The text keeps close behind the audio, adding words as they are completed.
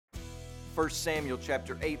1 Samuel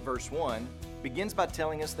chapter 8 verse 1 begins by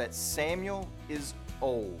telling us that Samuel is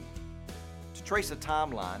old. To trace a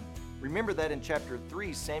timeline, remember that in chapter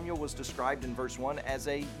 3, Samuel was described in verse 1 as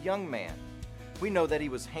a young man. We know that he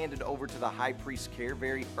was handed over to the high priest's care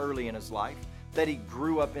very early in his life, that he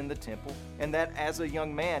grew up in the temple, and that as a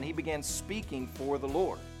young man he began speaking for the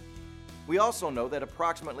Lord. We also know that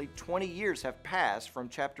approximately 20 years have passed from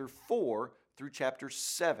chapter 4 through chapter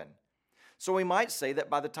 7. So we might say that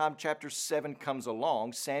by the time chapter 7 comes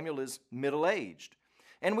along, Samuel is middle-aged.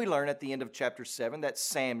 And we learn at the end of chapter 7 that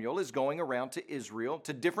Samuel is going around to Israel,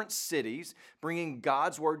 to different cities, bringing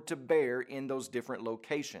God's word to bear in those different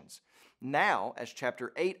locations. Now, as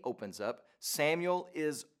chapter 8 opens up, Samuel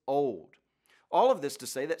is old. All of this to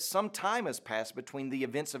say that some time has passed between the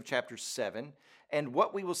events of chapter 7 and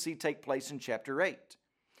what we will see take place in chapter 8.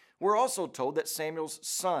 We're also told that Samuel's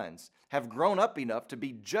sons have grown up enough to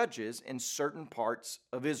be judges in certain parts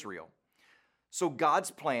of Israel. So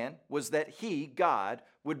God's plan was that he, God,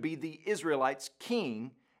 would be the Israelites'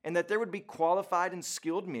 king, and that there would be qualified and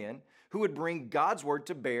skilled men who would bring God's word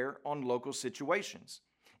to bear on local situations.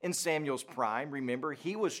 In Samuel's prime, remember,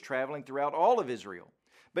 he was traveling throughout all of Israel.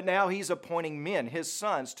 But now he's appointing men, his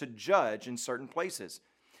sons, to judge in certain places.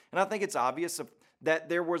 And I think it's obvious that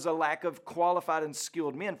there was a lack of qualified and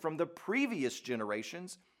skilled men from the previous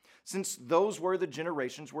generations, since those were the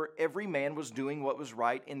generations where every man was doing what was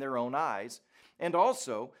right in their own eyes. And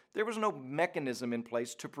also, there was no mechanism in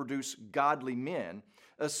place to produce godly men,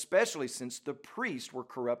 especially since the priests were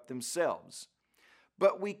corrupt themselves.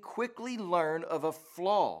 But we quickly learn of a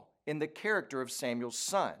flaw in the character of Samuel's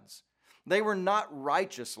sons. They were not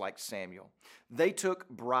righteous like Samuel. They took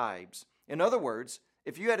bribes. In other words,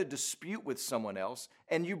 if you had a dispute with someone else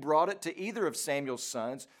and you brought it to either of Samuel's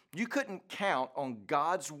sons, you couldn't count on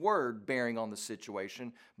God's word bearing on the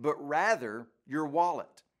situation, but rather your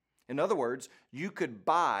wallet. In other words, you could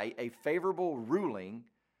buy a favorable ruling,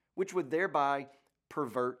 which would thereby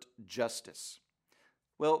pervert justice.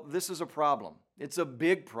 Well, this is a problem. It's a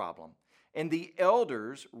big problem, and the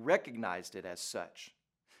elders recognized it as such.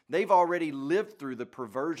 They've already lived through the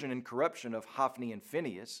perversion and corruption of Hophni and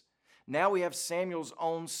Phinehas. Now we have Samuel's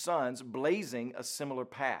own sons blazing a similar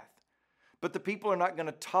path. But the people are not going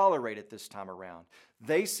to tolerate it this time around.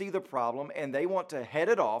 They see the problem and they want to head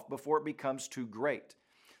it off before it becomes too great.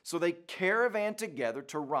 So they caravan together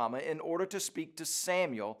to Ramah in order to speak to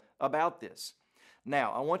Samuel about this.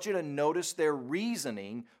 Now, I want you to notice their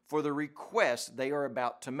reasoning for the request they are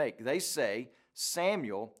about to make. They say,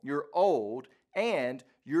 Samuel, you're old, and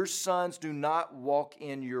your sons do not walk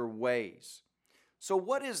in your ways. So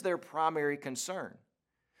what is their primary concern?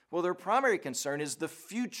 Well, their primary concern is the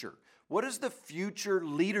future. What does the future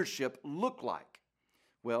leadership look like?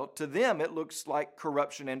 Well, to them, it looks like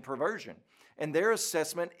corruption and perversion. And their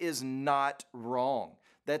assessment is not wrong.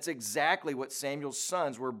 That's exactly what Samuel's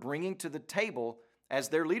sons were bringing to the table as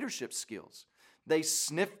their leadership skills. They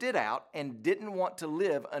sniffed it out and didn't want to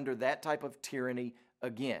live under that type of tyranny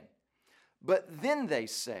again. But then they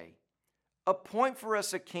say, appoint for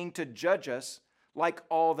us a king to judge us like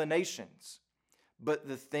all the nations. But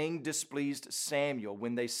the thing displeased Samuel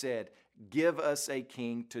when they said, give us a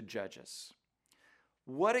king to judge us.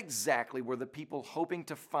 What exactly were the people hoping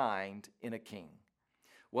to find in a king?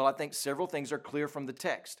 Well, I think several things are clear from the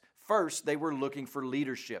text. First, they were looking for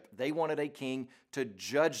leadership. They wanted a king to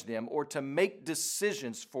judge them or to make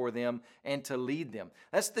decisions for them and to lead them.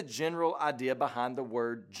 That's the general idea behind the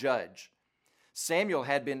word judge. Samuel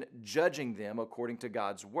had been judging them according to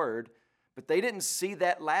God's word, but they didn't see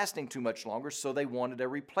that lasting too much longer, so they wanted a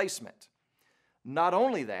replacement. Not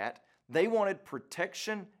only that, they wanted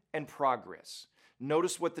protection and progress.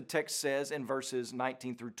 Notice what the text says in verses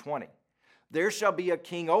 19 through 20. There shall be a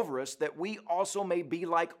king over us, that we also may be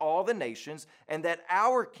like all the nations, and that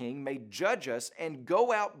our king may judge us and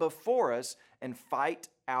go out before us and fight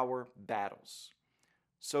our battles.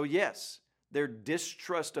 So yes, their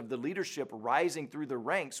distrust of the leadership rising through the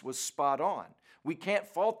ranks was spot on. We can't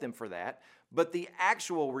fault them for that, but the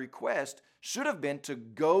actual request should have been to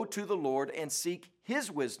go to the Lord and seek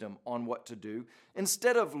His wisdom on what to do,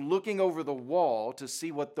 instead of looking over the wall to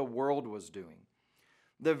see what the world was doing.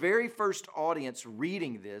 The very first audience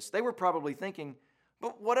reading this, they were probably thinking,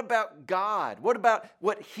 but what about God? What about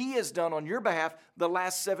what He has done on your behalf the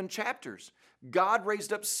last 7 chapters? God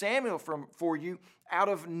raised up Samuel for you out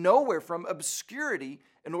of nowhere, from obscurity,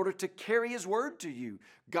 in order to carry His word to you.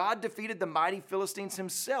 God defeated the mighty Philistines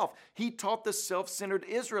Himself. He taught the self-centered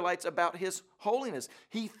Israelites about His holiness.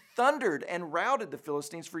 He thundered and routed the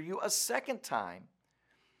Philistines for you a second time.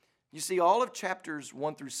 You see, all of chapters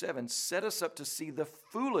 1 through 7 set us up to see the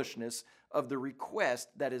foolishness of the request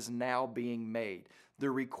that is now being made,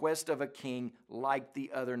 the request of a king like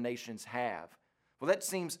the other nations have. Well, that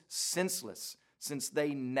seems senseless, since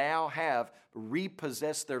they now have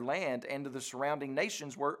repossessed their land and the surrounding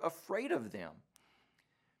nations were afraid of them.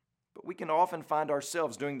 But we can often find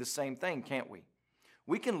ourselves doing the same thing, can't we?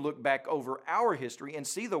 We can look back over our history and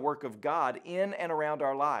see the work of God in and around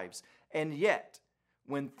our lives. And yet,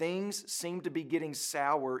 when things seem to be getting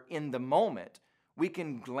sour in the moment, we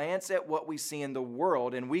can glance at what we see in the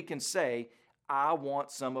world and we can say, I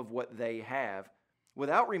want some of what they have,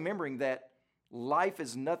 without remembering that life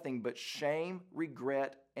is nothing but shame,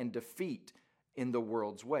 regret, and defeat in the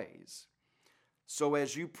world's ways. So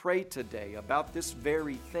as you pray today about this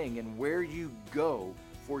very thing and where you go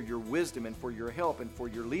for your wisdom and for your help and for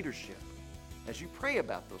your leadership, as you pray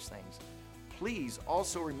about those things, please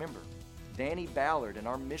also remember Danny Ballard and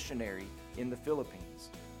our missionary in the Philippines.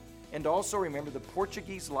 And also remember the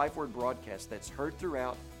Portuguese Life Word broadcast that's heard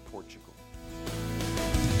throughout Portugal.